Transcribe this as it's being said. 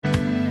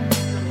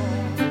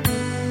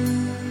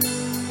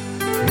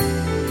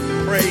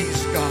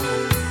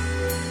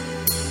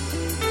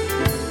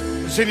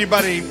Is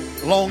anybody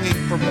longing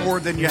for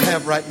more than you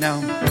have right now?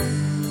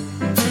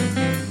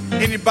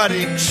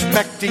 Anybody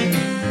expecting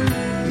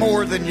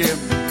more than you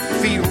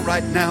feel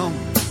right now?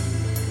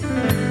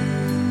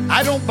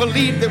 I don't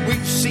believe that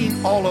we've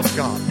seen all of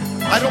God.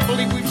 I don't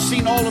believe we've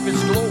seen all of His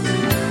glory.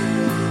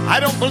 I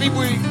don't believe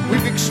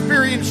we've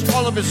experienced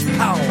all of His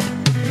power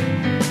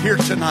here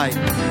tonight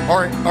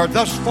or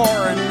thus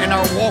far in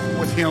our walk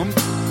with Him.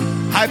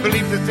 I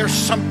believe that there's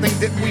something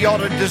that we ought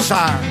to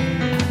desire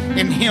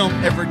in Him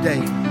every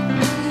day.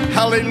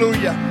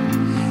 Hallelujah.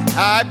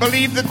 I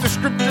believe that the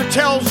Scripture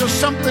tells us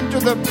something to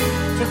the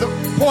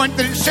point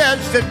that it says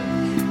that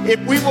if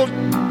we will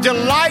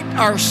delight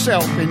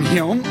ourselves in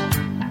Him,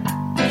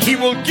 He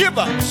will give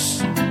us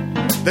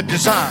the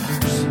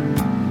desires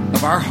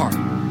of our heart.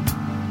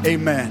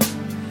 Amen.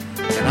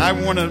 And I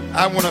want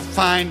to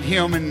find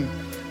Him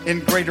in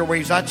greater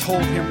ways. I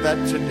told Him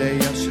that today.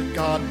 I said,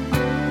 God,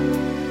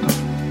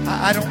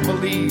 I don't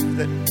believe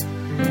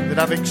that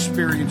I've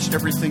experienced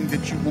everything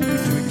that you want me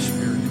to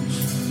experience.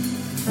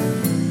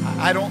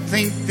 I don't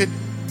think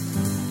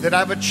that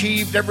I've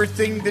achieved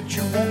everything that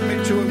you want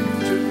me to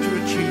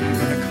achieve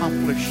and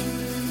accomplish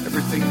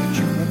everything that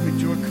you want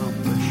me to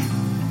accomplish.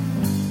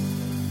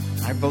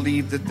 I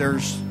believe that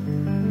there's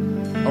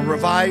a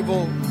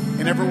revival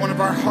in every one of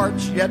our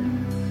hearts yet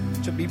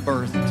to be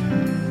birthed.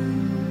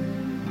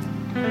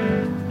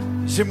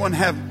 Does anyone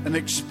have an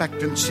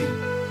expectancy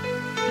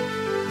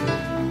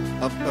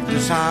of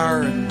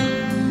desire and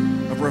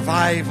of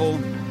revival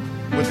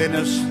within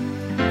us?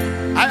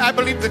 I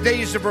believe the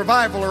days of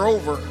revival are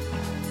over.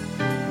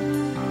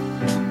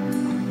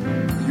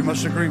 You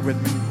must agree with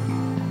me.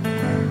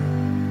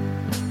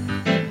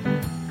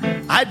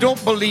 I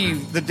don't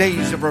believe the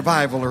days of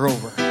revival are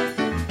over.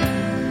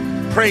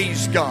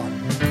 Praise God.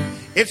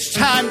 It's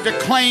time to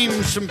claim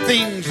some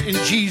things in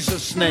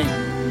Jesus' name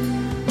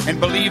and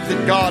believe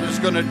that God is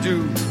going to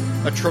do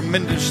a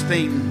tremendous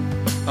thing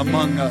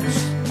among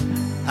us.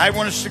 I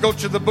want us to go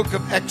to the book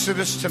of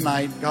Exodus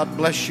tonight. God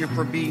bless you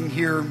for being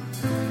here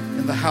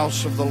in the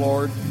house of the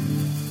Lord.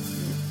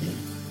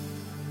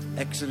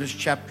 Exodus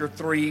chapter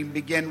 3,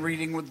 begin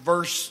reading with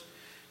verse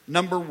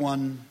number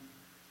 1.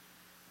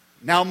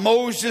 Now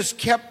Moses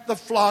kept the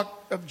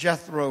flock of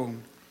Jethro,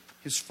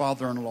 his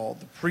father-in-law,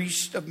 the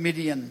priest of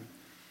Midian,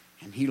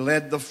 and he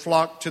led the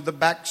flock to the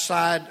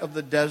backside of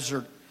the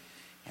desert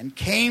and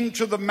came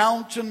to the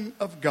mountain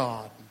of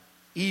God,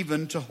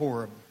 even to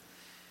Horeb.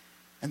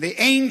 And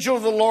the angel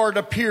of the Lord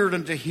appeared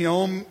unto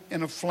him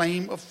in a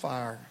flame of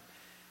fire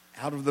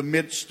out of the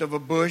midst of a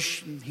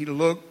bush. And he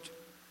looked,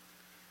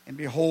 and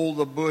behold,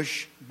 the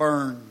bush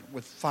burned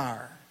with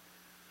fire,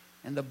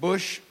 and the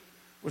bush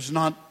was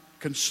not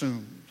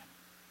consumed.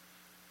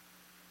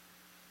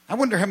 I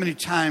wonder how many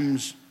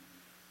times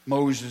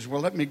Moses, well,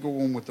 let me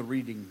go on with the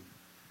reading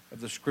of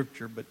the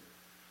scripture, but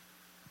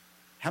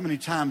how many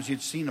times he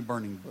had seen a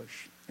burning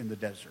bush in the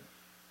desert.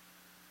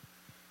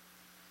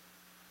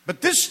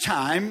 But this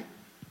time,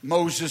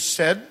 Moses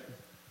said,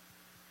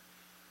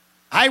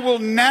 I will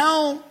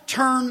now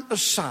turn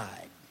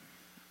aside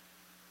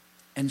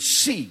and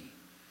see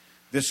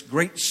this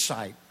great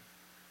sight,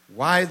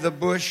 why the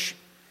bush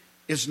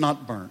is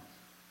not burnt.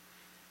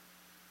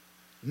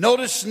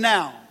 Notice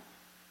now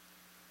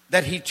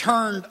that he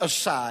turned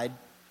aside,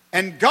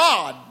 and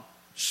God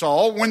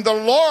saw, when the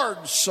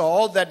Lord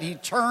saw that he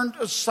turned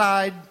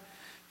aside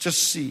to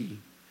see,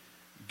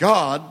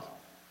 God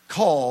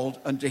called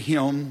unto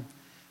him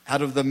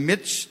out of the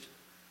midst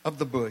of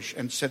the bush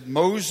and said,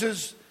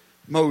 Moses,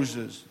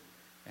 Moses.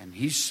 And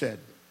he said,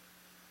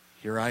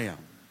 here I am.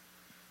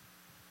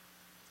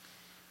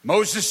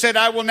 Moses said,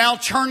 I will now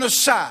turn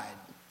aside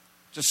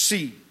to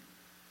see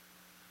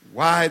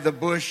why the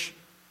bush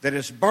that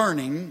is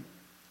burning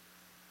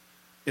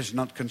is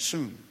not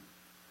consumed.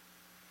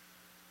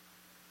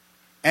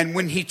 And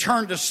when he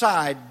turned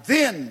aside,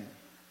 then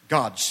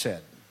God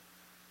said,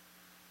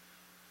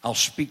 I'll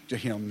speak to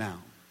him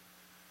now.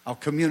 I'll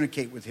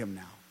communicate with him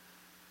now.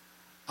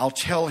 I'll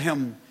tell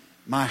him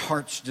my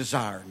heart's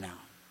desire now.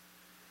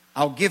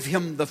 I'll give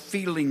him the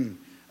feeling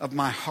of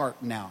my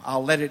heart now.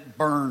 I'll let it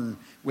burn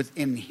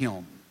within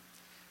him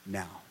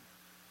now.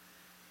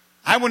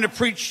 I want to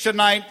preach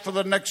tonight for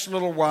the next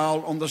little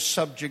while on the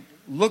subject,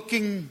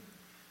 looking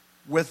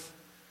with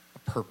a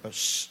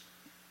purpose.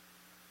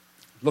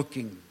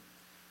 Looking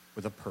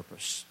with a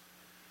purpose.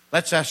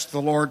 Let's ask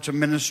the Lord to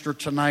minister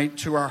tonight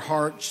to our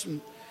hearts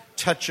and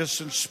touch us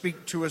and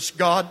speak to us.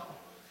 God,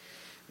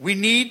 we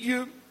need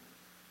you.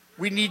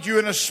 We need you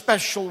in a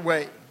special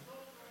way.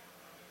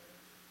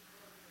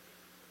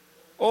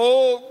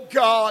 Oh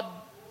God,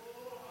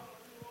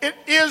 it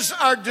is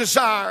our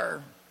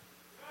desire,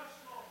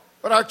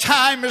 but our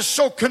time is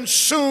so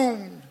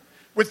consumed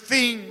with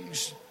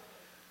things.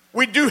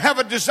 We do have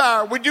a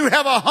desire. We do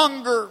have a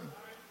hunger.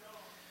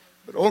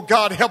 But oh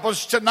God, help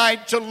us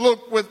tonight to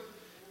look with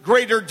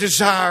greater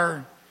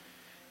desire.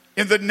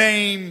 In the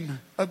name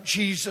of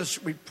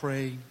Jesus we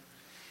pray.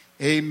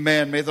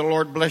 Amen. May the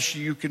Lord bless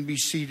you. You can be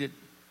seated.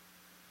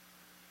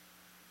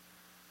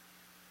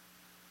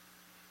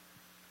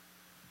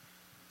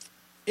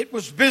 It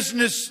was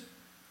business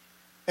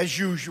as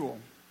usual.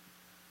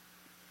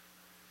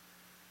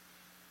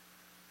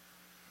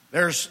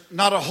 There's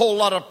not a whole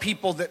lot of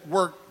people that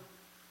work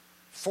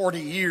 40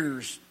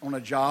 years on a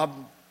job.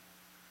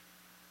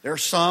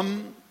 There's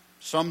some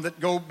that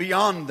go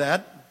beyond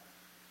that.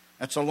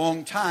 That's a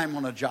long time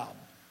on a job.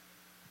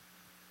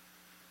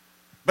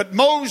 But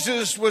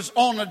Moses was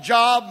on a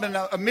job and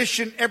a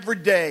mission every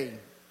day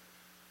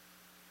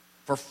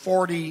for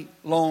 40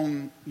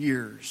 long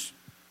years.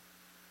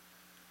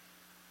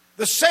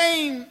 The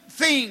same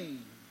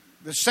thing,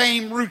 the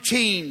same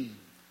routine,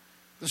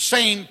 the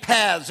same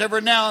paths.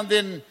 Every now and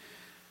then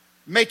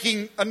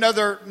making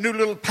another new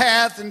little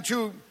path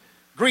into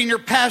greener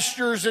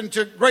pastures,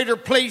 into greater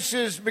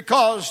places,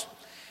 because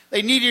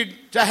they needed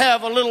to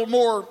have a little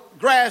more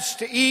grass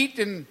to eat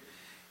and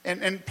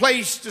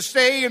place to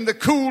stay, and the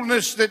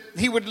coolness that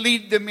he would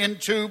lead them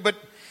into. But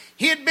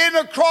he had been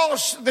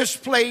across this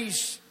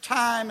place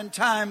time and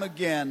time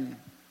again.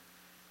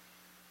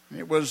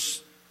 It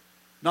was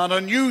not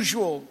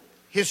unusual,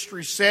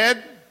 history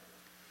said,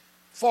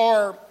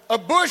 for a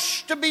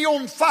bush to be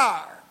on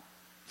fire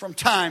from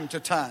time to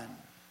time.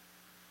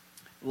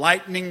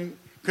 Lightning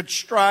could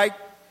strike,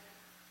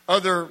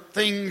 other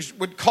things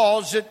would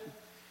cause it,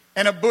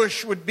 and a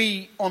bush would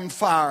be on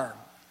fire.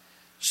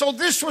 So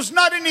this was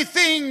not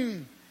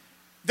anything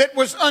that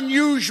was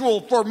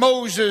unusual for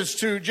Moses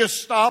to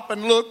just stop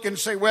and look and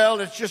say, well,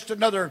 it's just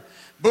another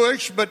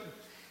bush, but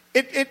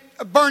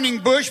a burning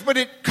bush, but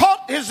it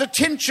caught his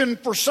attention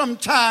for some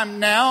time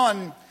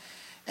now.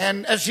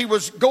 And as he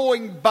was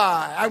going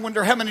by, I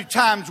wonder how many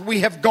times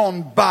we have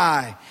gone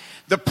by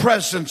the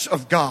presence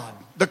of God,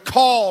 the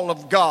call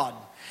of God,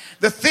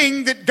 the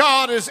thing that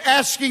God is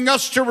asking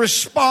us to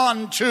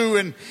respond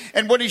to,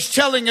 and what He's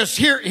telling us.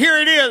 Here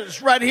it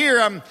is, right here.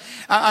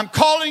 I'm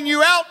calling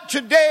you out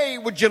today.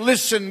 Would you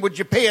listen? Would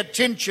you pay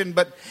attention?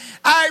 But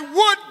I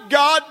would,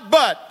 God,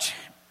 but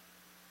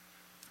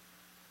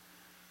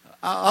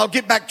I'll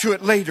get back to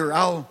it later.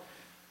 I'll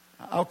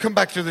come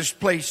back to this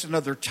place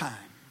another time.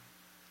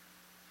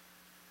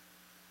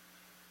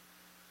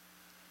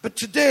 But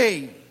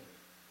today,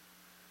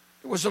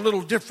 it was a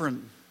little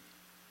different.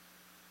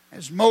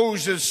 As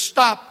Moses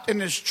stopped in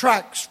his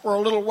tracks for a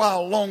little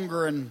while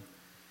longer and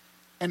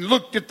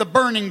looked at the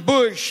burning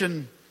bush,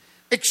 and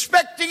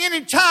expecting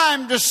any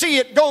time to see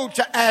it go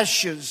to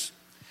ashes,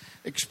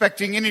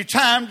 expecting any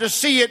time to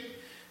see it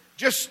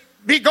just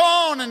be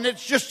gone and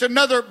it's just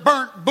another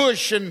burnt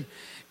bush and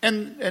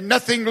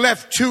nothing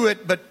left to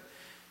it. But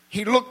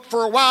he looked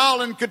for a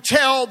while and could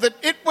tell that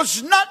it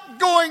was not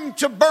going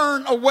to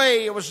burn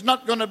away. It was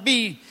not going to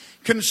be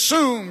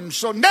consumed.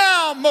 So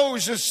now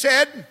Moses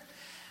said,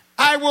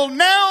 I will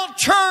now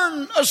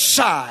turn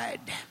aside.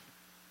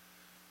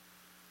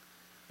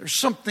 There's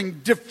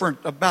something different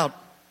about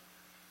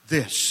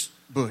this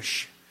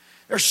bush.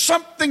 There's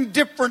something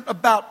different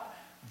about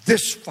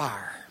this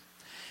fire.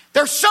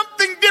 There's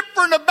something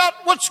different about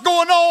what's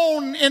going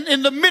on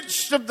in the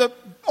midst of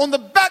on the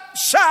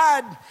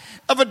backside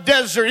of a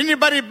desert.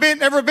 Anybody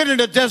ever been in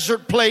a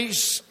desert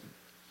place?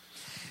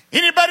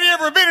 Anybody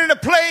ever been in a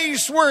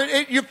place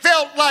where you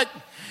felt like,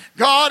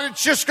 God,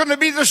 it's just going to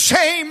be the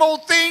same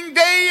old thing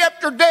day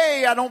after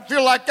day. I don't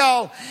feel like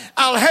I'll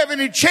have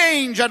any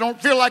change. I don't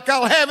feel like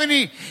I'll have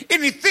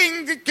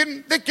anything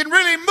that can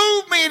really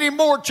move me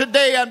anymore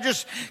today. I'm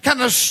just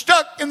kind of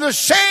stuck in the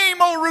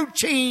same old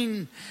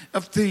routine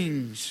of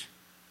things.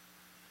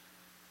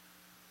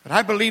 But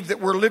I believe that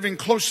we're living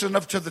close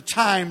enough to the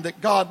time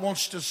that God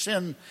wants to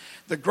send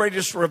the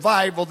greatest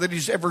revival that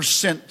He's ever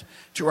sent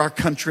to our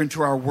country and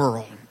to our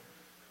world.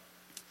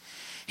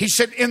 He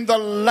said, in the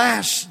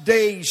last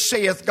days,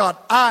 saith God,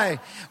 I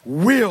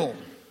will.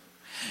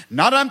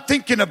 Not I'm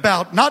thinking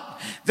about,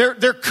 not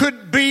there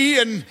could be,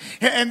 and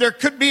there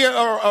could be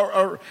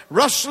a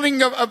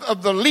rustling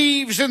of the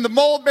leaves in the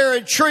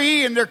mulberry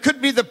tree, and there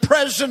could be the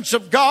presence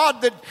of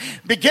God that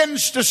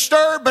begins to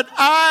stir, but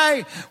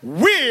I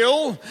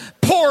will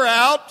pour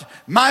out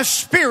my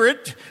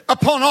Spirit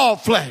upon all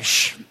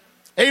flesh.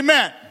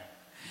 Amen.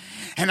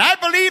 And I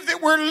believe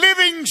that we're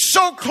living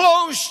so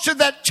close to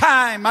that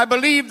time. I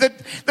believe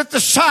that the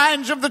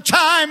signs of the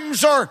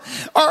times are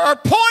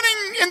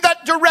pointing in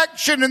that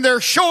direction, and they're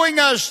showing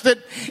us that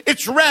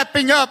it's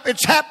wrapping up,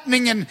 it's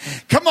happening. And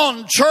come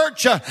on,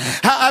 church,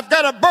 I've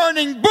got a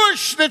burning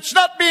bush that's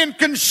not being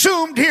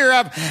consumed here.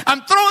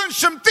 I'm throwing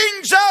some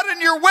things out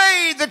in your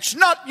way that's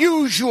not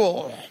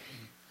usual.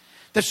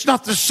 That's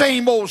not the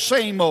same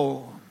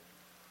old.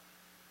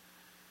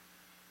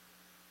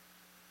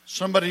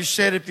 Somebody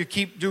said if you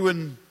keep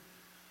doing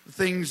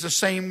things the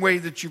same way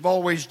that you've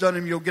always done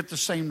them, you'll get the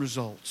same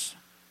results.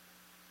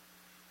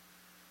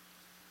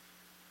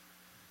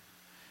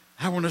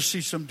 I want to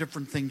see some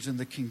different things in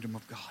the kingdom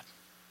of God.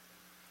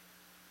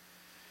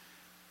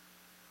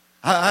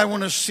 I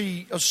want to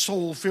see a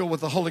soul filled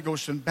with the Holy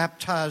Ghost and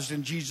baptized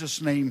in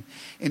Jesus' name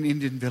in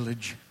Indian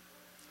Village.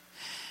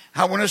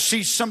 I want to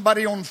see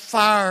somebody on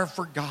fire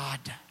for God.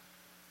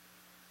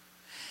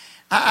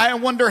 I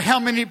wonder how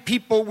many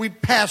people we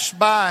pass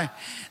by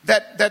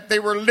that they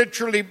were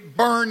literally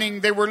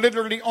burning, they were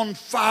literally on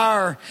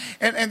fire,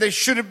 and they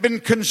should have been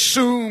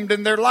consumed,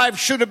 and their life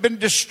should have been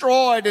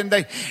destroyed, and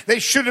they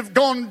should have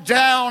gone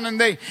down, and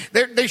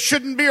they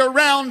shouldn't be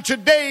around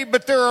today,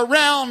 but they're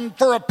around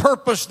for a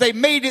purpose. They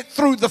made it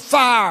through the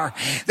fire.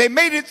 They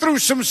made it through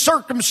some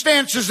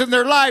circumstances in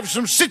their lives,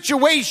 some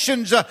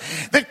situations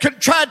that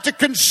tried to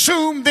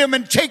consume them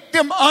and take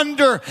them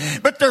under,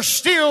 but they're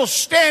still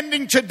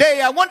standing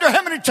today. I wonder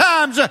how many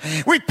times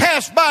we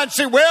pass by and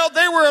say, well,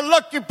 they were a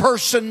lucky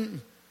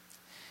person.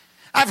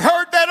 I've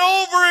heard that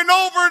over and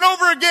over and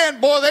over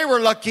again. Boy, they were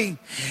lucky.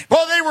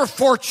 Boy, they were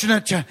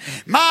fortunate.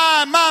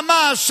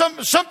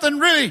 Something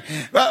really,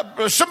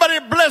 somebody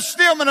blessed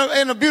them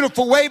in a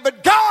beautiful way.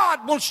 But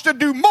God wants to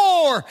do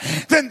more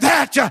than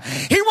that.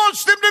 He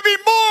wants them to be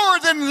more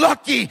than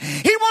lucky.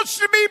 He wants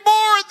them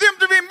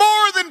to be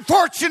more than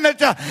fortunate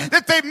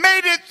that they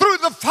made it through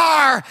the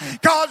fire.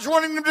 God's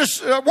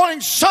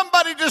wanting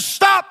somebody to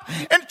stop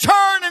and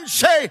turn and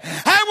say,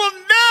 I will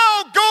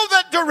now go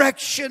that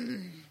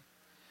direction.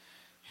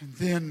 And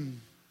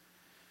then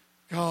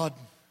God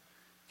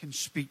can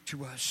speak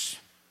to us.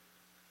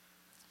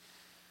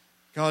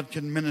 God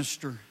can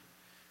minister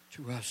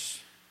to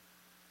us.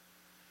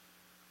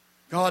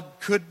 God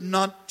could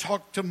not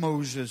talk to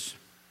Moses.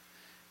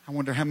 I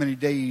wonder how many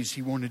days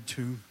he wanted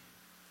to.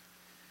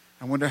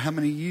 I wonder how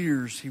many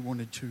years he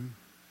wanted to.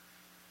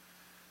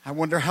 I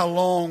wonder how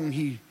long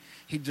he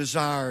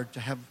desired to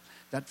have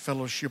that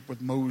fellowship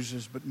with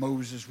Moses. But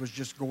Moses was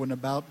just going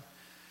about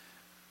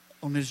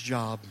on his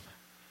job,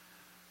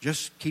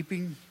 just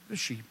keeping the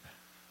sheep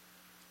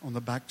on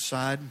the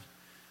backside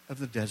of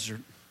the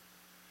desert.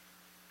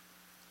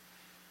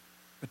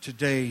 But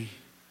today,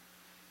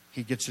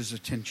 he gets his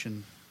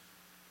attention.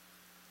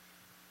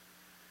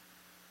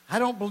 I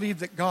don't believe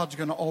that God's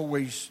going to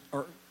always,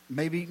 or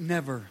maybe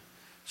never,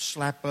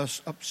 slap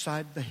us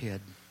upside the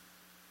head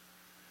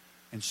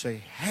and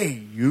say, hey,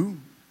 you.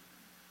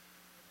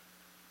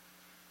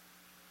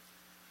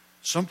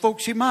 Some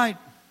folks he might.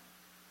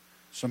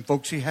 Some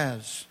folks he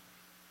has.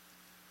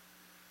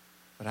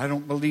 But I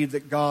don't believe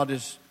that God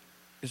is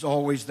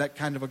always that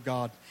kind of a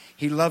God.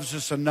 He loves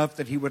us enough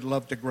that he would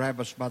love to grab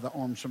us by the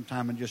arm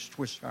sometime and just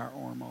twist our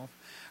arm off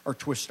or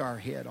twist our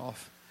head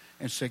off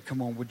and say,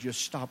 come on, would you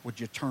stop? Would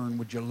you turn?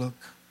 Would you look?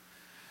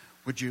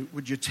 Would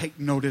you take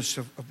notice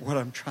of what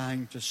I'm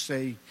trying to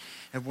say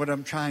and what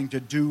I'm trying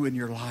to do in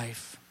your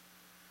life?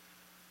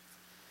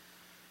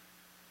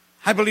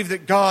 I believe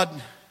that God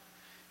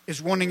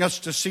is wanting us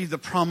to see the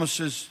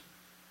promises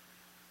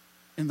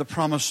in the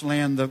promised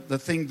land,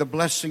 the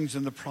blessings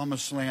in the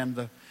promised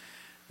land,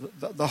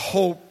 the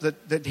hope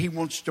that he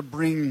wants to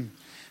bring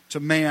to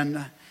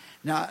man.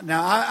 Now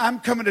I'm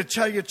coming to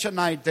tell you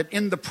tonight that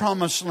in the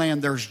promised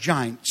land there's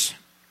giants.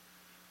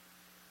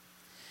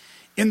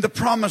 In the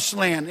promised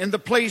land, in the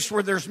place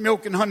where there's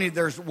milk and honey,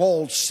 there's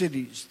walled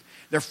cities.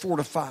 They're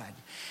fortified.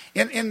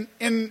 In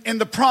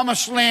the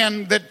promised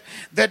land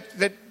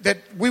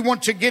that we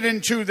want to get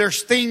into,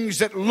 there's things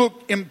that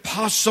look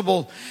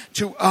impossible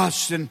to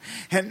us,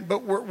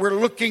 but we're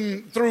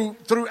looking through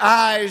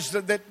eyes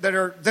that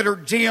are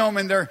dim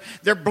and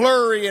they're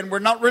blurry, and we're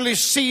not really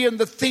seeing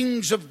the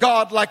things of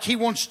God like he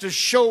wants to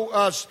show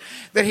us.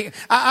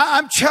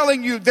 I'm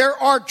telling you, there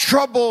are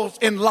troubles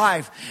in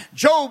life.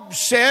 Job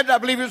said, I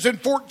believe it was in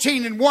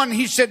 14:1,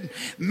 he said,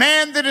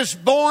 man that is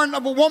born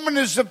of a woman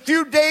is a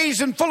few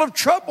days and full of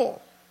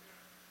trouble.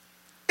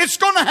 It's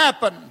going to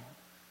happen.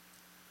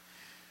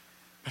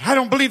 But I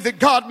don't believe that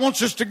God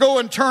wants us to go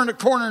and turn a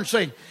corner and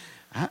say,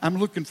 I'm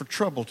looking for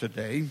trouble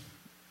today.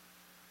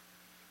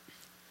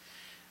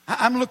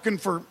 I'm looking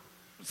for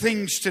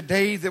things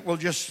today that will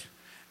just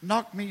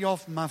knock me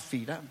off my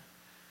feet.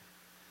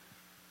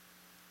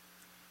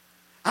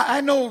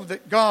 I know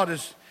that God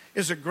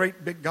is a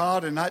great big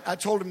God, and I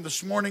told him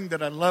this morning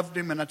that I loved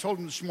him, and I told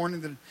him this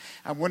morning that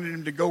I wanted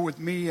him to go with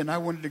me, and I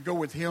wanted to go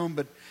with him,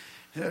 but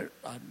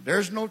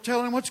there's no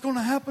telling what's going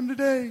to happen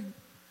today.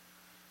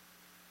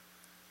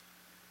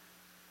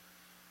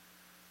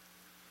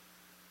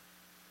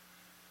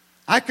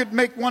 I could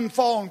make one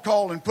phone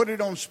call and put it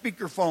on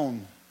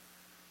speakerphone.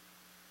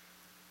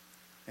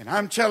 And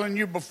I'm telling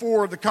you,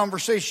 before the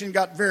conversation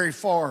got very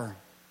far,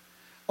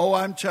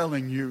 I'm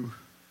telling you,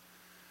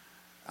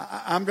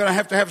 I'm going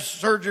to have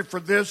surgery for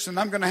this, and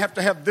I'm going to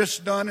have this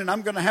done, and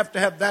I'm going to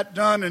have that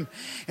done,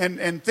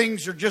 and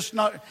things are just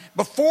not.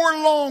 Before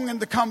long in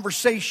the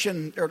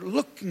conversation, they're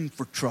looking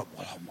for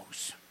trouble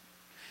almost.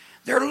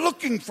 They're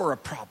looking for a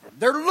problem.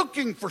 They're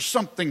looking for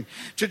something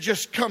to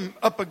just come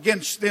up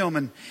against them.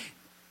 And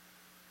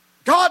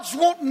God's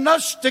wanting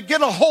us to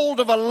get a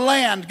hold of a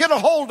land, get a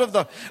hold of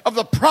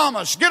the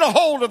promise, get a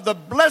hold of the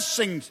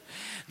blessings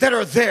that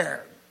are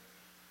there.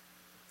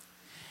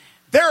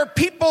 There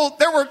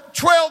were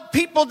 12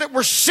 people that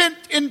were sent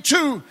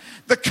into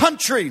the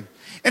country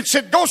and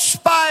said, go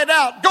spy it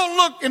out. Go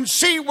look and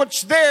see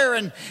what's there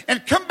and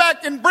come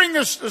back and bring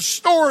us a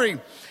story.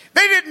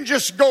 They didn't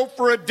just go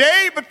for a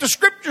day, but the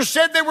scripture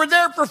said they were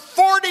there for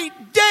 40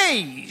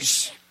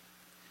 days.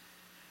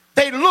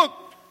 They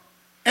looked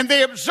and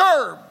they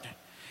observed,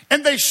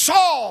 and they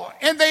saw,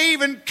 and they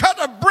even cut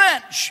a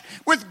branch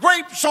with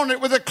grapes on it,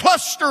 with a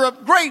cluster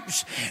of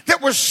grapes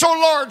that was so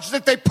large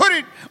that they put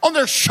it on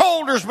their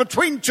shoulders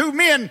between two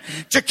men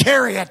to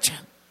carry it.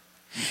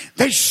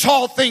 They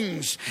saw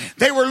things.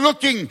 They were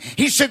looking.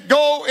 He said,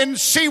 go and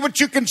see what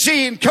you can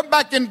see and come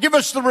back and give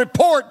us the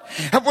report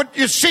of what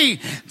you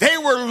see. They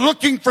were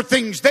looking for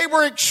things. They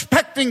were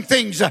expecting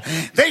things.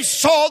 They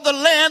saw the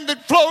land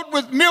that flowed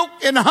with milk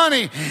and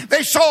honey.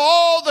 They saw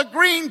all the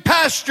green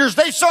pastures.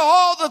 They saw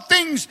all the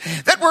things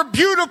that were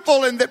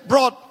beautiful and that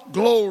brought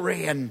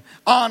glory and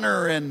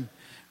honor and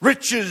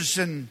riches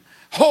and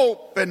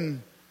hope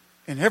and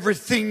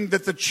everything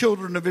that the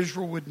children of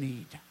Israel would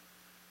need.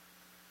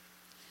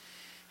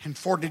 And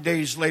 40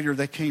 days later,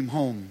 they came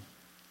home.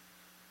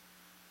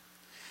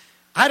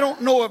 I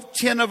don't know if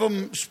 10 of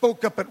them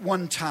spoke up at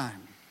one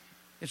time.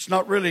 It's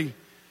not really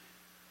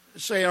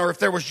saying, or if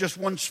there was just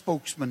one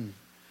spokesman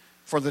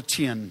for the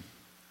 10.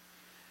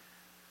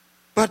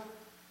 But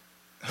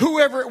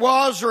whoever it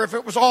was, or if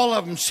it was all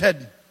of them,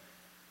 said,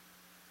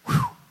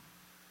 "Whew,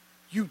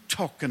 you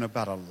talking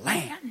about a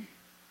land?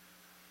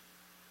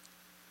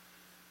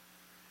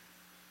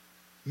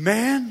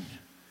 Man,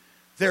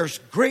 there's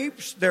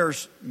grapes,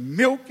 there's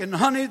milk and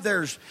honey,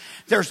 there's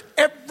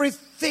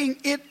everything.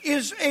 It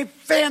is a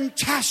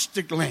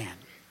fantastic land."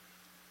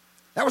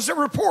 That was the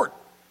report.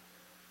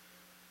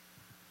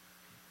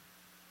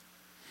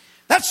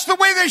 That's the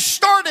way they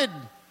started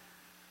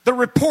the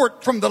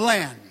report from the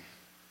land.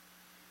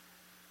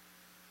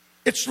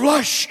 It's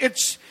lush,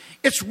 it's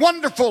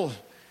wonderful,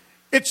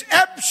 it's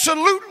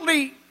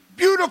absolutely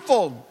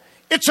beautiful.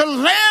 It's a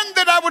land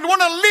that I would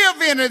want to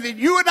live in, and that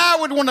you and I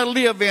would want to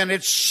live in.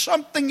 It's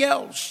something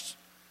else.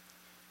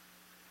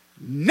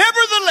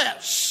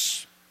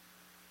 Nevertheless,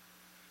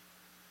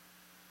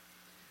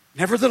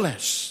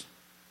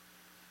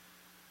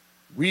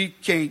 we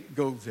can't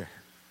go there.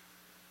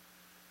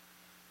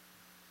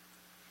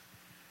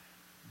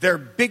 They're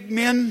big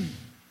men.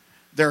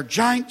 They're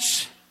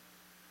giants.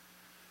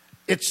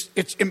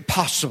 It's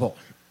impossible.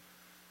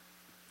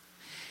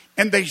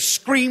 And they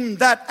screamed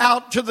that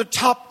out to the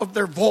top of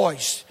their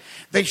voice.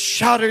 They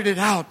shouted it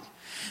out.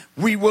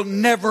 We will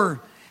never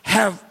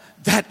have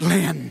that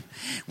land.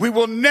 We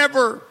will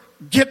never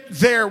get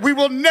there. We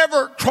will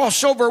never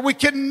cross over. We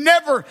can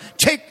never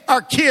take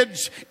our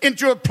kids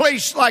into a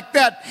place like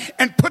that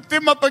and put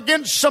them up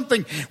against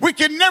something. We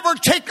can never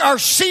take our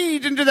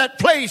seed into that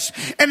place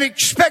and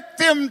expect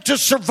them to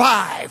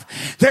survive.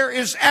 There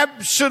is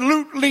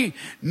absolutely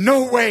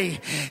no way.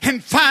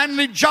 And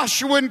finally,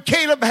 Joshua and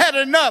Caleb had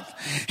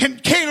enough.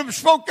 And Caleb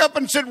spoke up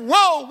and said,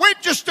 "Whoa, wait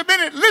just a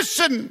minute.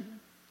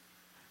 Listen.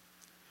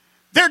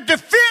 Their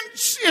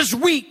defense is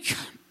weak.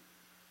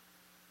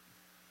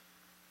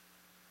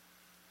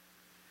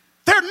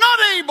 They're not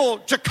able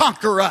to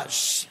conquer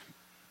us."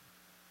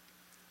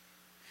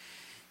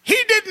 He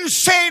didn't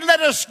say,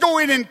 "Let us go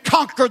in and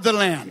conquer the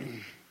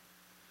land."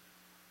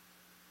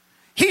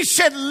 He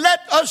said,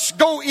 "Let us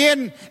go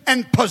in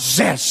and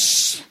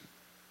possess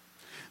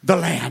the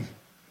land."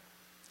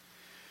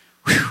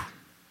 Whew.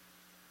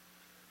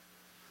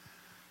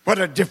 What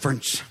a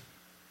difference.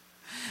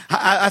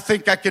 I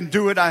think I can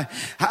do it.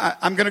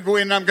 I'm going to go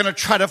in and I'm going to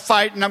try to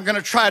fight and I'm going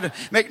to try to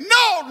make...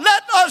 No,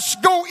 let us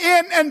go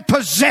in and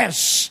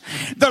possess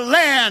the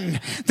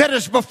land that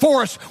is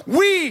before us.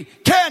 We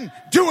can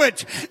do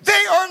it.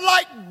 They are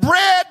like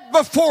bread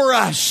before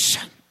us.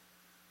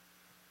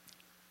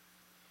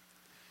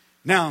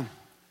 Now,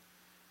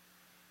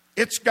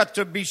 it's got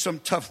to be some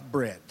tough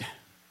bread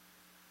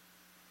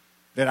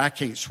that I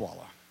can't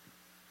swallow.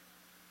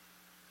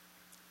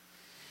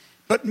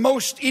 But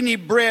most any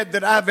bread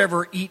that I've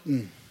ever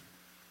eaten,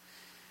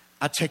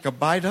 I take a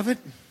bite of it,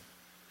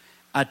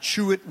 I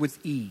chew it with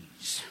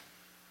ease.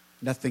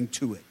 Nothing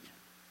to it.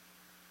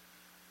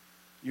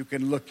 You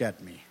can look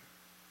at me.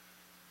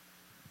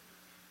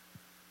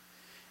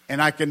 And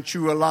I can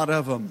chew a lot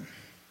of them.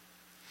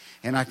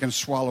 And I can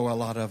swallow a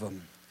lot of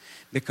them.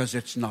 Because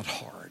it's not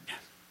hard.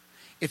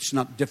 It's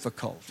not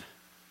difficult.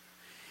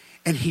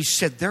 And he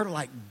said they're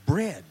like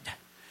bread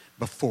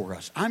before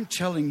us. I'm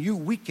telling you,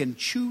 we can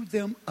chew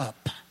them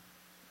up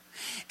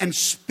and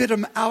spit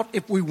them out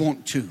if we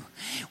want to.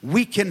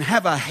 We can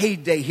have a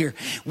heyday here.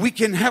 We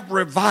can have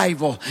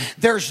revival.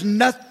 There's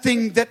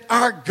nothing that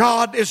our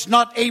God is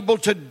not able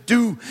to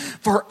do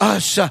for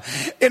us.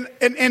 In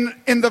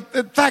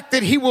the fact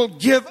that he will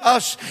give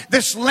us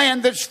this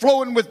land that's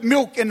flowing with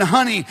milk and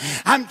honey,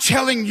 I'm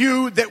telling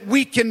you that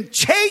we can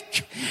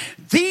take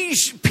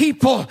these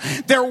people.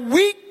 They're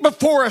weak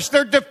before us.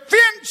 Their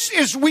defense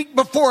is weak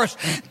before us.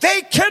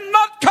 They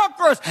cannot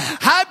conquer us.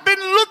 I've been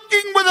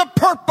looking with a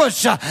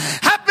purpose.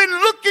 I've been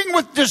looking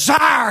with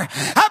desire.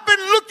 I've been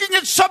looking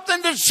at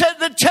something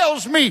that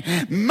tells me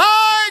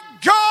my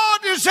God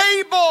is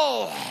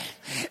able.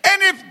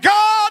 And if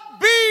God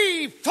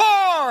be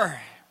for...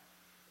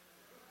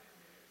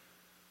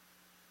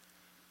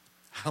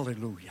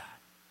 Hallelujah.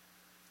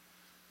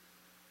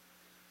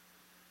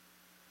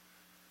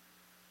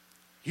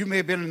 You may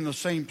have been in the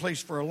same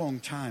place for a long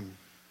time.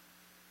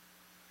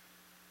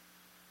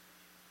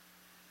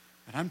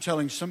 But I'm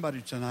telling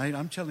somebody tonight,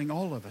 I'm telling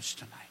all of us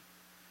tonight,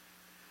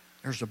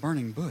 there's a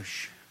burning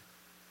bush.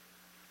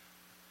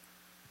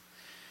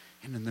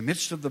 And in the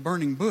midst of the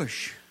burning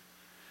bush,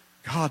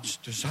 God's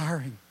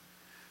desiring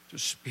to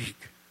speak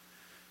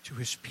to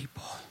His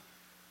people.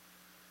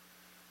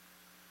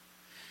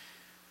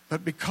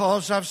 But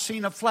because I've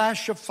seen a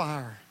flash of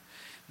fire,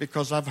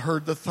 because I've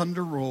heard the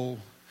thunder roll,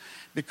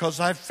 because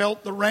I've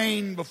felt the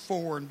rain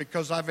before, and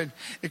because I've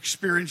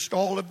experienced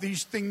all of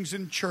these things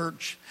in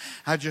church,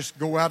 I just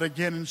go out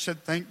again and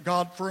said, thank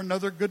God for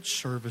another good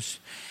service.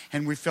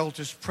 And we felt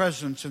His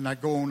presence, and I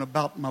go on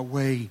about my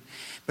way.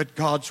 But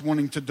God's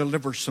wanting to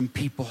deliver some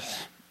people.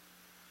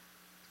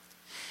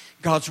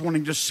 God's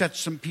wanting to set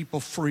some people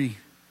free.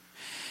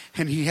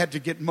 And He had to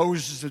get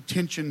Moses'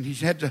 attention. He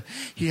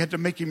had to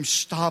make him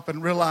stop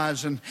and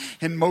realize. And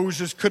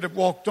Moses could have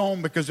walked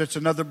on because it's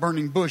another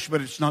burning bush, but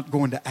it's not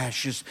going to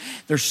ashes.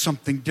 There's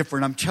something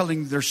different. I'm telling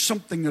you, there's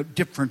something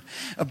different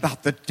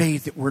about the day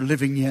that we're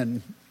living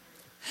in.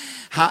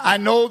 I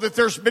know that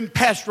there's been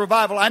past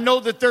revival. I know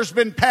that there's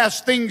been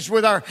past things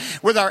with our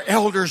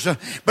elders,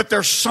 but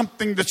there's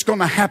something that's going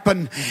to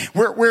happen.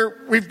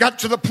 We've got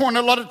to the point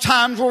a lot of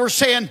times where we're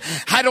saying,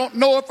 I don't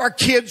know if our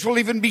kids will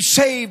even be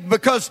saved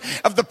because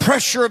of the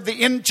pressure of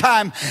the end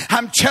time.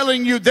 I'm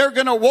telling you, they're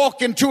going to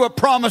walk into a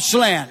promised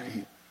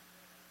land.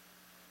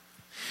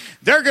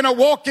 They're going to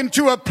walk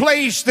into a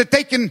place that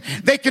they can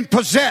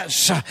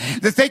possess,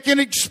 that they can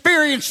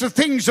experience the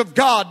things of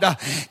God.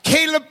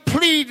 Caleb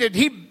pleaded.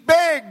 He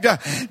begged.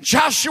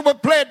 Joshua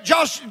pled.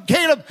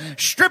 Caleb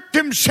stripped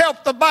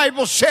himself, the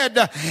Bible said,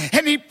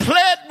 and he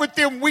pled with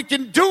them. We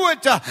can do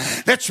it.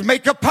 Let's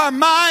make up our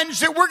minds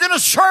that we're going to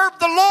serve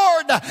the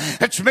Lord.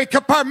 Let's make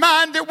up our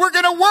mind that we're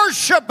going to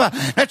worship.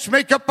 Let's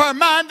make up our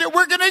mind that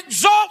we're going to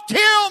exalt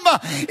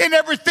Him in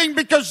everything,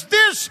 because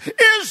this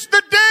is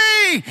the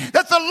day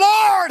that the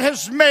Lord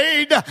has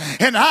made,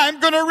 and I'm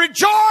going to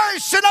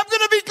rejoice and I'm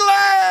going to be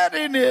glad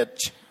in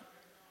it.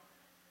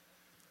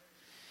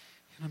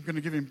 And I'm going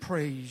to give Him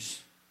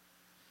praise.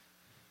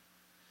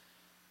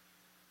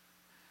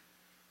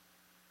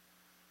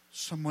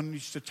 Someone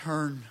needs to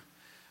turn,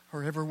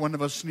 or every one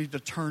of us need to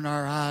turn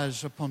our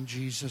eyes upon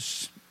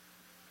Jesus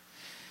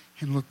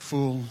and look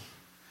full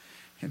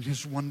in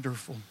His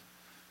wonderful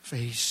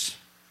face.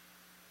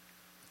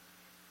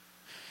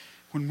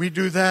 When we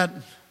do that,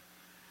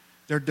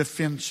 their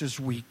defense is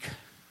weak.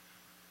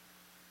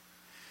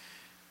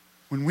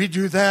 When we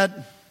do that,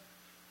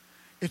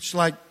 it's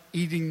like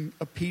eating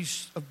a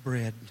piece of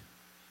bread.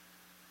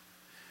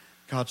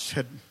 God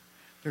said,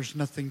 there's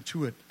nothing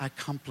to it. I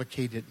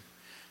complicate it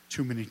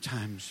too many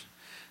times.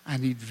 I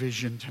need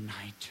vision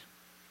tonight.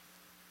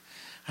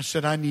 I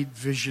said, I need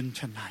vision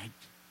tonight.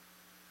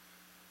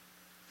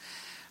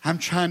 I'm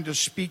trying to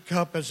speak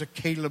up as a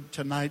Caleb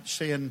tonight,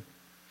 saying,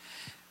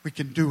 we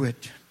can do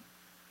it.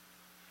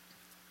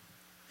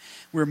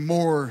 We're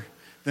more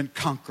than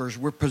conquerors.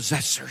 We're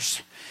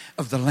possessors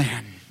of the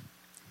land.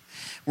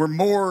 We're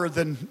more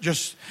than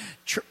just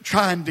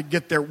trying to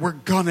get there. We're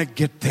going to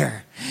get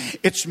there.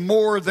 It's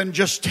more than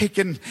just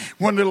taking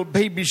one little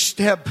baby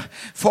step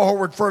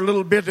forward for a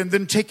little bit and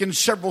then taking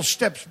several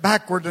steps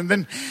backward and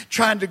then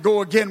trying to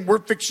go again. We're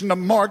fixing to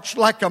march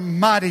like a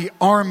mighty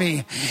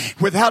army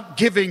without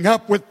giving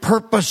up, with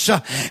purpose,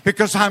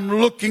 because I'm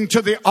looking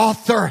to the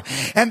author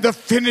and the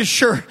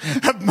finisher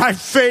of my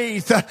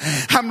faith.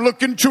 I'm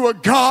looking to a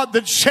God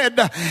that said,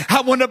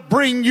 I want to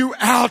bring you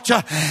out.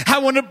 I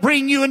want to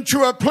bring you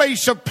into a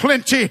place of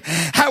plenty.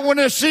 I want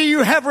to see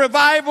you have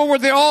revival where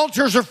the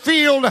altars are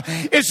filled.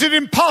 Is it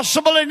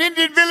impossible in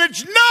Indian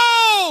Village?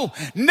 No,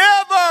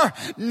 never.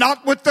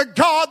 Not with the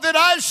God that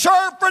I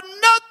serve, for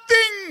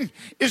nothing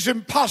is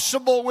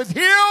impossible with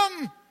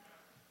Him.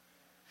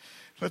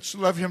 Let's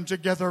love Him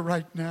together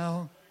right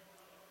now.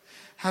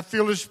 I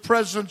feel His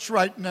presence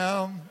right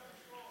now.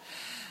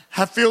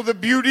 I feel the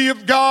beauty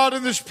of God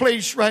in this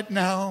place right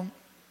now.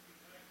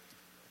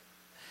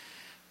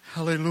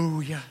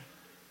 Hallelujah.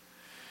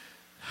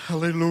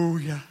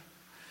 Hallelujah.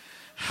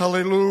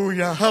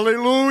 Hallelujah.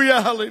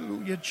 Hallelujah.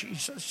 Hallelujah,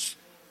 Jesus.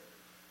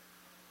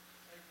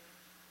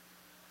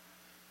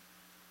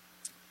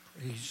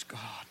 Praise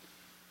God.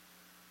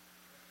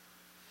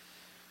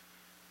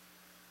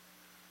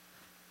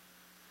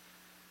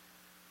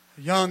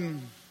 A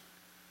young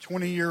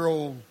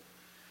 20-year-old.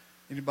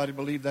 Anybody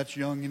believe that's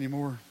young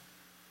anymore?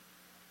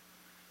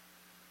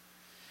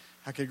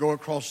 I could go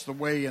across the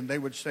way and they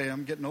would say,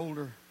 I'm getting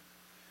older.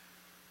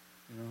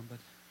 But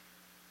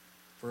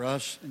for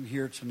us in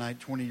here tonight,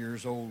 20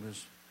 years old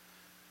is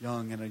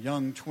young. And a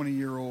young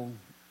 20-year-old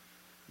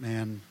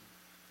man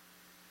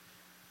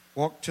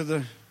walked to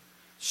the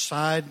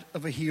side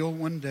of a hill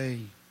one day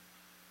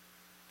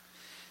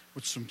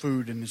with some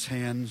food in his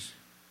hands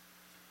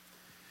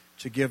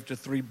to give to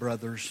 3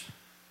 brothers,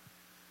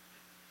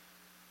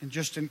 and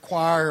just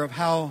inquire of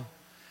how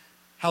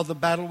the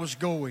battle was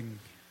going,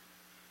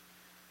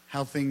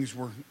 how things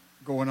were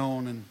going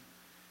on and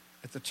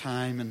at the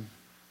time. And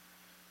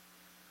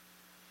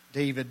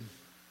David,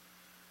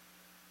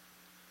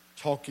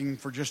 talking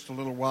for just a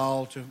little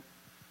while to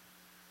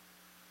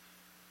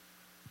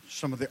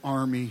some of the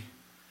army,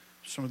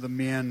 some of the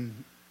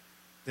men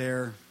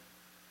there.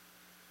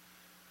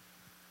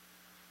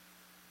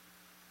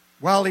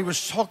 While he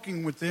was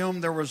talking with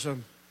them, there was a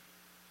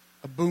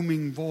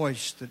booming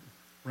voice that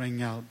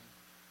rang out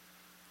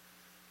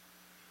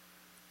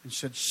and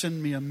said,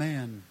 "Send me a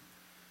man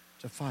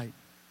to fight."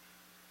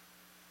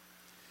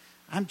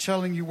 I'm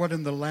telling you what,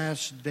 in the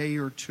last day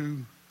or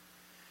two,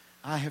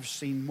 I have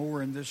seen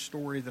more in this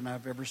story than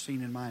I've ever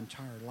seen in my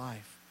entire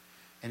life.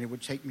 And it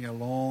would take me a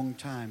long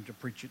time to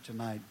preach it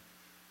tonight.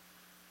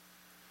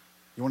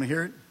 You want to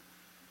hear it?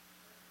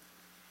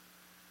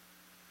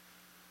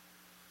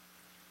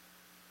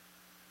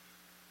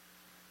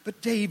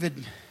 But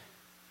David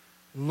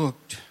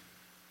looked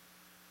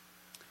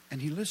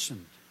and he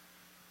listened.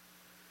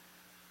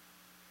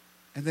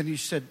 And then he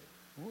said,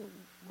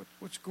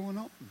 what's going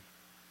on?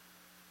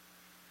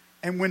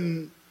 And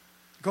when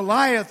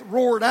Goliath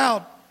roared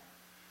out,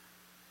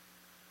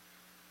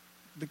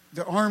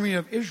 the army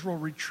of Israel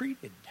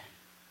retreated.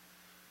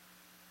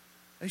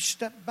 They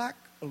stepped back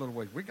a little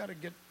ways. We got to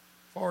get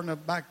far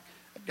enough back.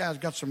 That guy's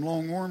got some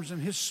long arms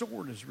and his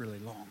sword is really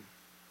long.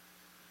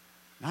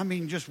 I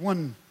mean, just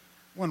one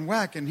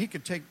whack and he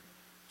could take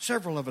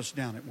several of us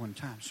down at one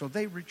time. So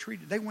they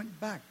retreated. They went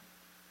back.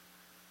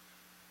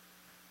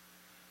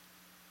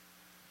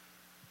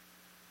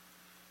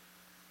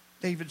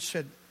 David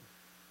said,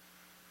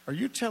 "Are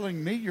you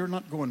telling me you're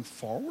not going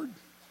forward?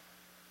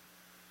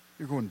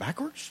 You're going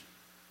backwards?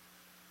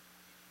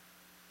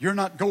 You're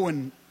not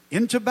going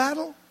into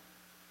battle?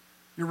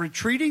 You're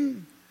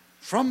retreating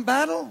from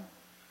battle?"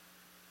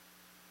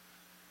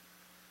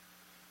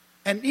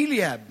 And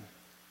Eliab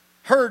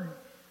heard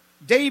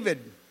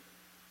David,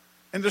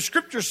 and the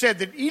scripture said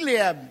that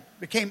Eliab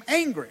became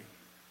angry,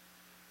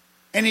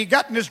 and he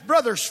got in his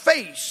brother's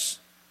face,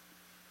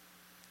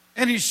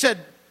 and he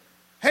said,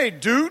 "Hey,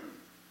 dude,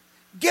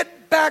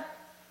 get back.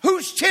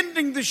 Who's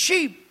tending the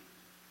sheep?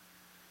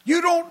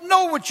 You don't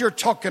know what you're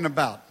talking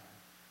about.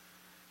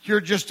 You're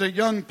just a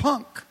young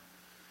punk.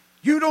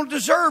 You don't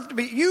deserve to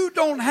be. You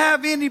don't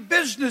have any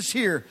business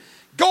here.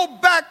 Go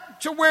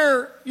back to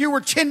where you were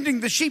tending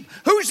the sheep.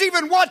 Who's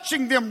even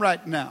watching them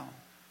right now?"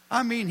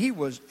 I mean, he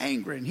was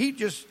angry, and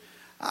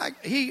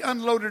he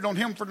unloaded on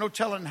him for no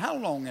telling how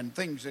long, and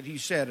things that he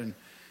said,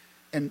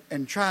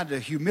 and tried to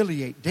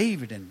humiliate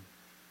David and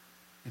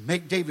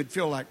make David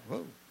feel like,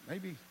 whoa,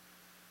 maybe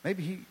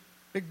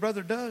Big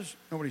Brother does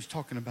know what he's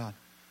talking about.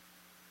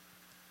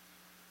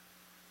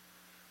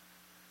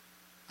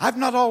 I've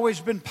not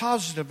always been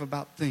positive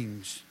about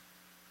things.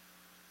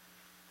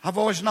 I've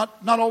always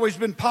not always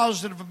been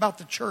positive about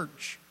the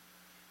church.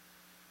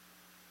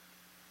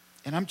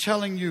 And I'm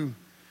telling you,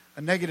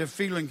 a negative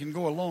feeling can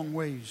go a long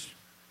ways.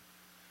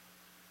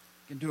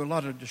 Can do a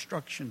lot of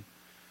destruction.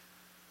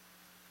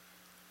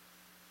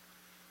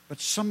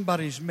 But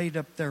somebody's made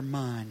up their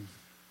mind.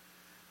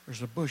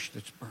 There's a bush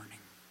that's burning.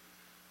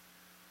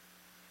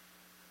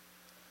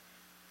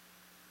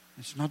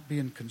 It's not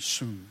being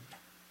consumed.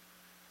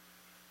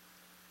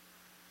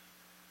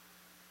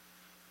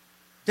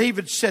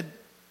 David said,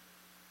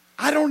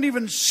 "I don't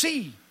even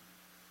see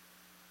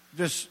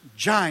this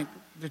giant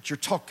that you're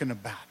talking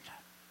about.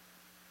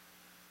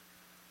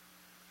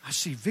 I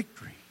see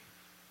victory.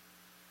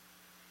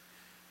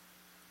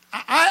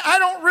 I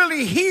don't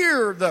really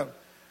hear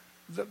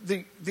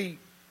the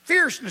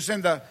fierceness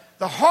and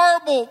the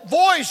horrible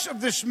voice of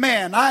this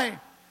man. I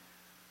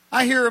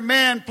hear a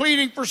man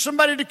pleading for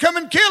somebody to come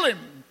and kill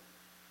him.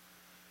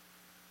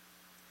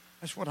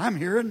 That's what I'm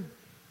hearing.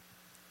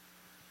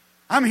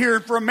 I'm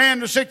hearing for a man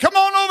to say, come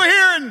on over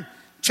here and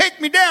take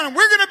me down, and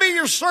we're going to be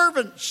your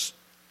servants."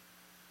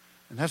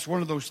 And that's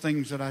one of those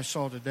things that I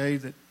saw today,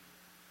 that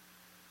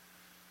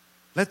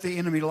let the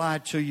enemy lie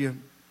to you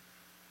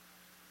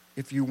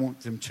if you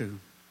want them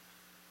to.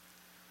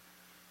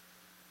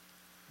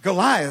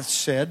 Goliath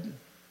said,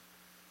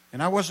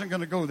 and I wasn't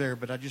going to go there,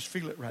 but I just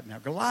feel it right now.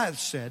 Goliath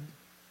said,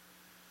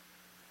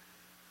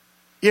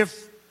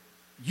 "If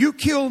you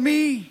kill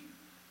me,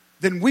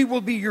 then we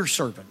will be your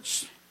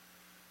servants.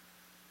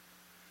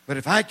 But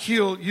if I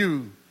kill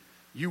you,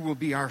 you will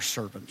be our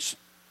servants."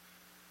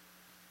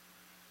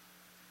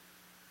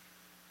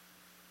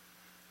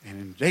 And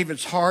in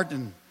David's heart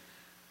and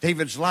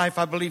David's life,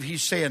 I believe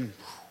he's saying,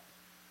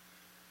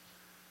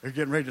 they're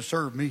getting ready to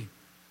serve me.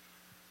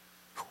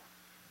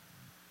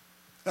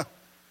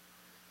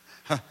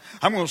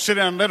 I'm going to sit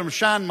down and let them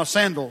shine my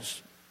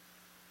sandals.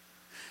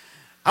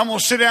 I'm going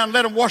to sit down and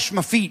let them wash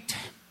my feet.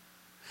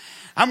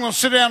 I'm going to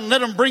sit down and let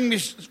them bring me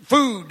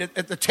food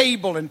at the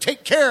table and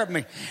take care of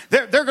me.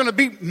 They're going to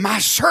be my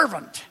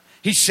servant,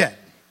 he said.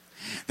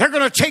 They're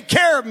going to take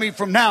care of me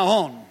from now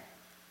on.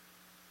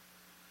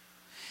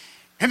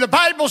 And the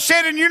Bible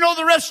said, and you know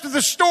the rest of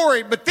the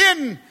story, but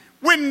then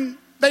when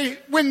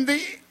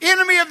the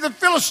enemy of the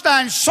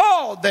Philistines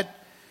saw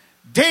that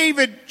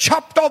David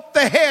chopped off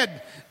the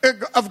head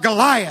of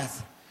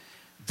Goliath,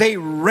 they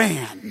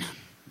ran.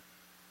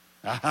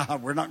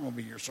 We're not going to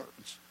be your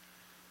servants.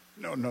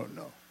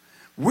 No.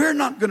 We're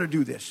not going to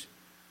do this.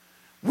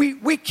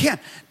 We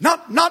can't.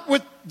 Not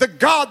with the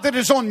God that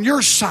is on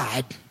your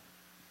side.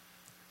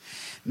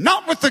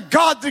 Not with the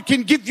God that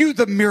can give you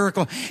the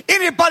miracle.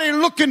 Anybody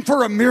looking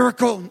for a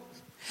miracle?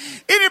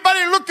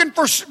 Anybody looking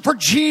for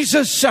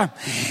Jesus?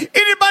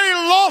 Anybody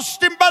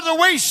lost him by the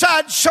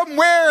wayside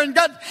somewhere and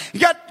got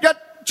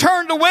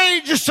turned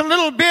away just a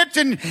little bit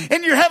and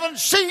you haven't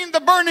seen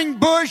the burning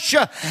bush?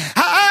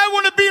 I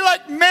want to be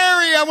like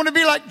Mary. I want to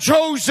be like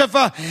Joseph.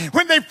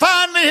 When they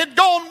finally had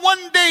gone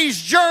one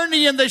day's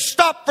journey and they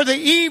stopped for the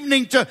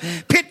evening to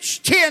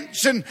pitch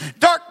tents and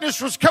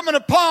darkness was coming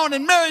upon,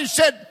 and Mary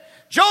said,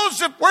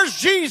 Joseph, where's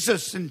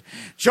Jesus? And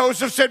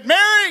Joseph said,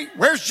 Mary,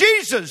 where's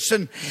Jesus?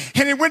 And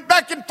he went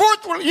back and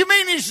forth. Well, you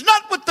mean he's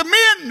not with the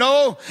men?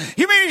 No.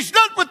 You mean he's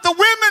not with the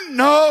women?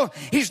 No.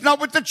 He's not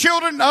with the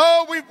children?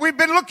 No. We've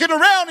been looking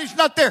around. He's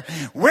not there.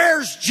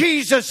 Where's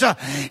Jesus?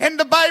 And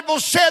the Bible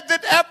said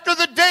that after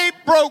the day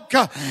broke,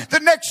 the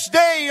next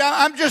day,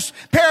 I'm just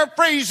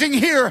paraphrasing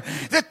here,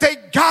 that they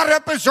got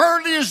up as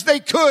early as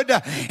they could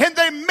and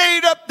they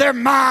made up their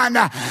mind.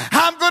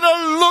 I'm going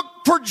to look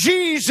for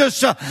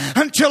Jesus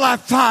until I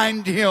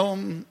find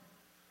him.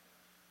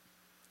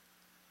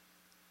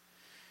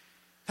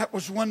 That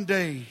was one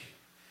day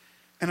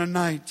and a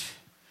night,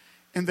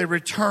 and they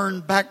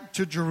returned back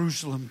to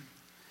Jerusalem.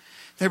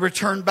 They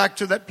returned back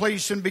to that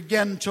place and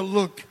began to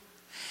look,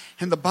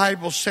 and the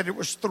Bible said it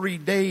was 3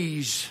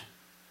 days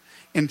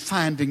in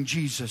finding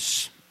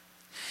Jesus.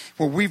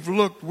 Well, we've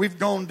looked, we've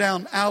gone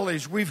down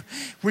alleys, we've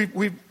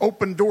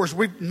opened doors,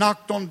 we've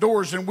knocked on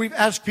doors, and we've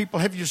asked people,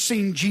 have you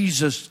seen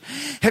Jesus?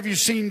 Have you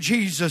seen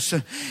Jesus?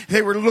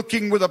 They were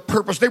looking with a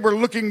purpose. They were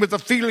looking with a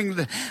feeling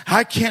that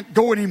I can't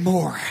go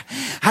anymore.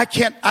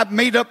 I've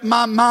made up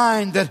my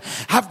mind that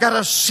I've got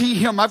to see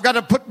him. I've got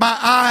to put my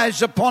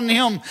eyes upon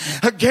him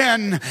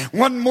again.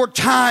 One more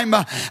time.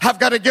 I've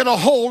got to get a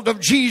hold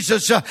of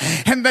Jesus.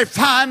 And they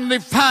finally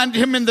find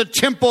him in the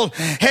temple.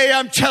 Hey,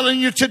 I'm telling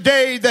you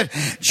today that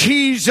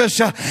Jesus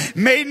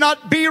may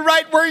not be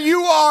right where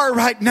you are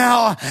right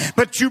now,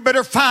 but you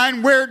better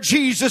find where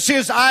Jesus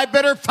is. I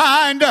better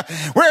find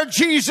where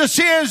Jesus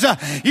is.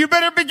 You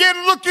better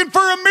begin looking for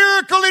a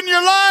miracle in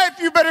your life.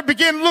 You better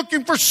begin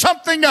looking for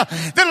something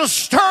that'll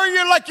stir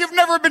you like you've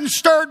never been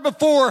stirred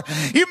before.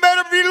 You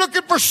better be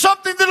looking for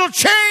something that'll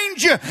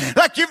change you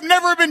like you've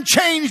never been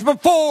changed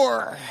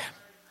before.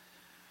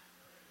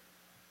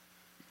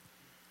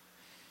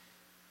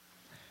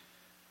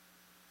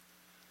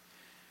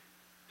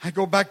 I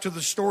go back to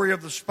the story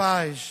of the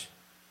spies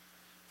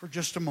for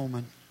just a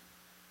moment.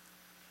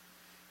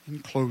 In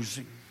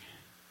closing,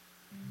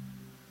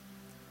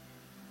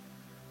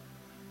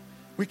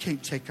 we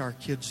can't take our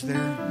kids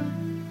there.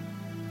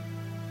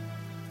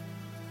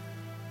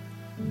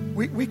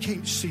 We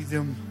can't see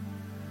them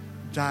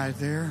die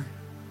there.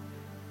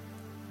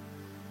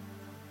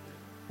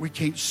 We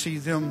can't see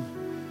them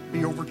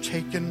be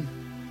overtaken.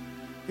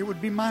 It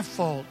would be my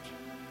fault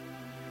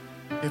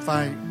if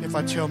I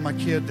tell my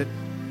kid that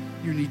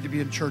you need to be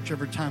in church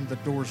every time the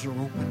doors are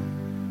open.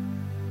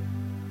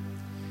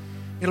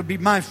 It'll be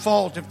my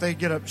fault if they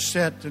get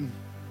upset. And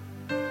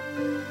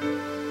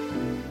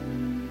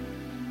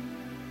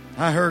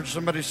I heard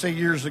somebody say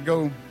years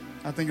ago,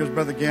 I think it was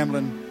Brother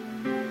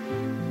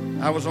Gamblin,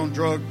 I was on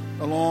drugs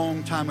a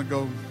long time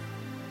ago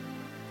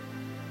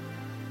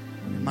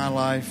in my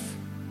life.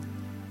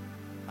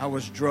 I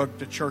was drugged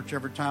to church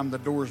every time the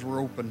doors were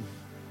open.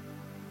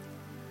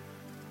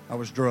 I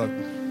was drugged.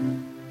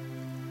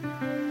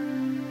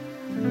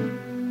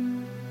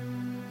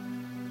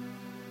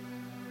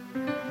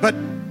 But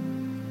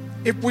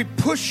if we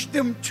push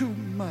them too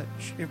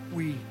much, if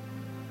we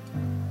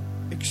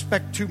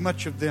expect too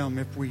much of them,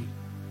 if we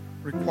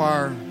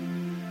require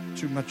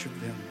too much of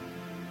them,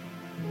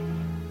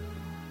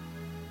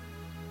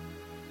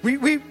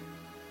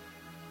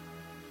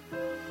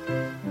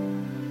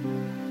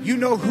 you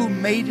know who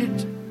made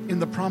it in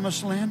the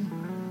promised land?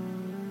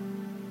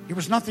 It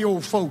was not the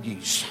old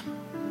fogies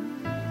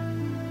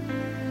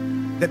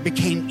that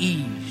became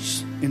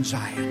ease in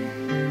Zion.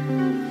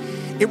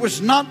 It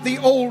was not the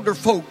older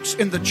folks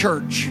in the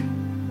church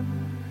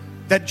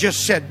that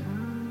just said,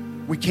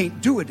 we can't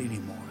do it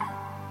anymore.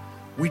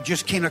 We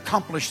just can't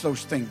accomplish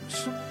those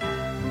things.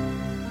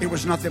 It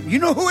was not them. You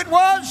know who it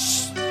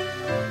was?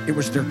 It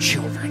was their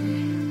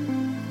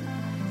children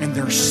and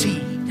their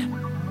seed.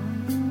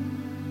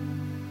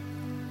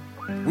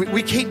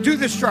 We can't do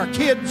this to our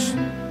kids.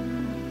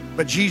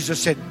 But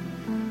Jesus said,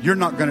 you're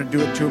not going to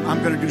do it to them.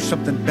 I'm going to do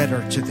something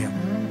better to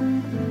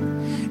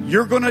them.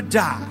 You're going to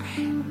die.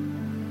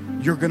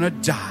 You're going to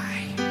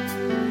die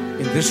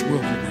in this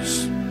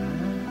wilderness.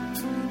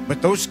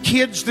 But those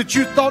kids that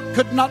you thought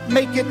could not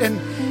make it,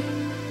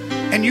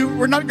 and you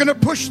were not going to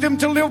push them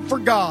to live for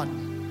God,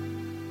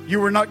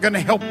 you were not going to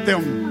help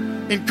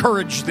them,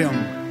 encourage them,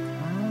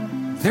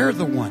 they're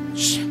the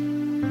ones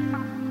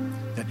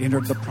that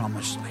entered the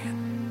promised land.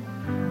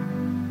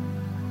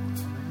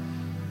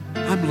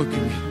 I'm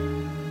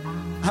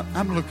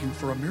looking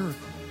for a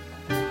miracle.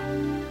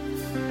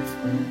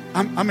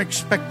 I'm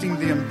expecting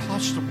the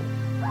impossible,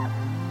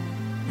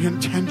 the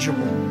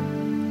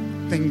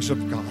intangible things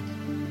of God.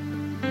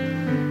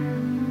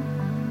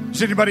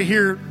 Does anybody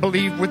here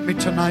believe with me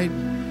tonight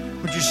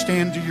Would you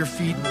stand to your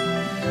feet?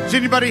 Does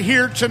anybody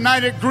here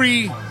tonight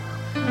agree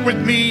with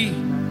me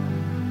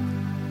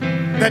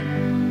that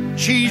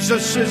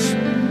Jesus has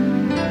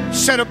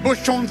set a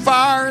bush on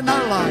fire in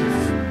our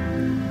life?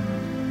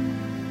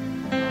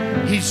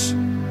 He's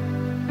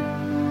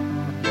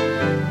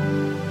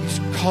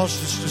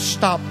caused us to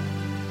stop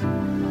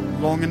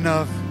long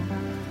enough.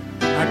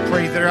 I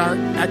pray that our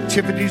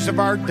activities of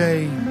our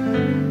day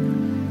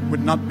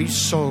would not be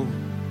so.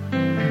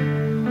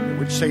 It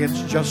would say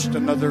it's just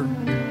another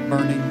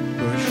burning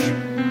bush.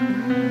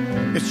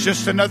 It's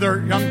just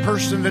another young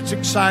person that's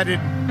excited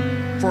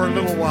for a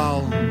little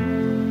while.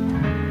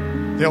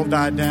 They'll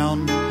die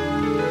down.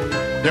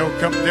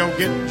 They'll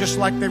get just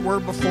like they were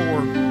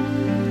before.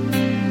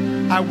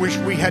 I wish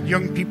we had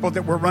young people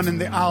that were running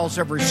the aisles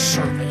every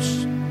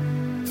service,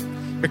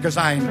 because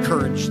I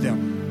encouraged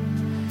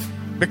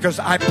them, because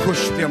I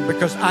pushed them,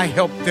 because I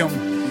helped them,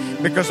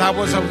 because I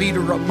was a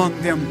leader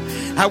among them.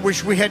 I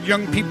wish we had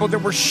young people that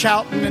were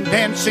shouting and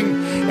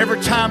dancing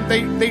every time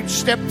they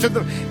stepped to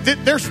the...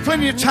 There's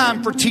plenty of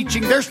time for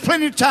teaching. There's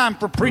plenty of time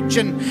for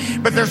preaching.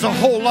 But there's a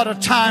whole lot of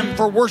time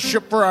for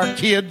worship for our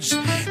kids.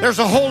 There's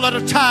a whole lot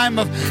of time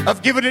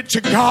of giving it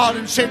to God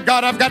and saying,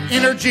 God, I've got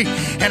energy,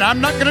 and I'm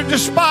not going to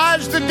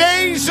despise the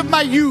days of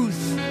my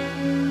youth.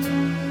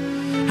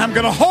 I'm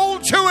going to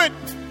hold to it.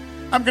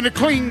 I'm going to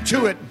cling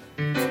to it.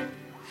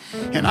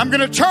 And I'm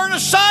going to turn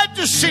aside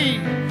to see,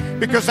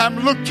 because I'm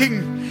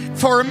looking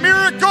for a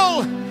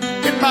miracle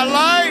in my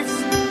life.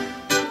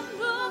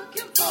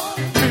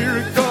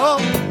 Miracle.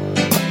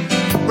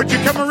 Would you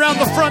come around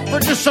the front for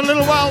just a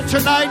little while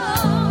tonight?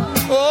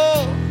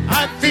 Oh,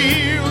 I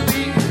feel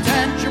the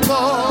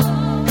intangible,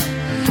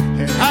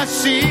 and I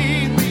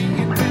see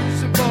the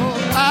invisible.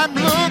 I'm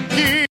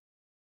looking.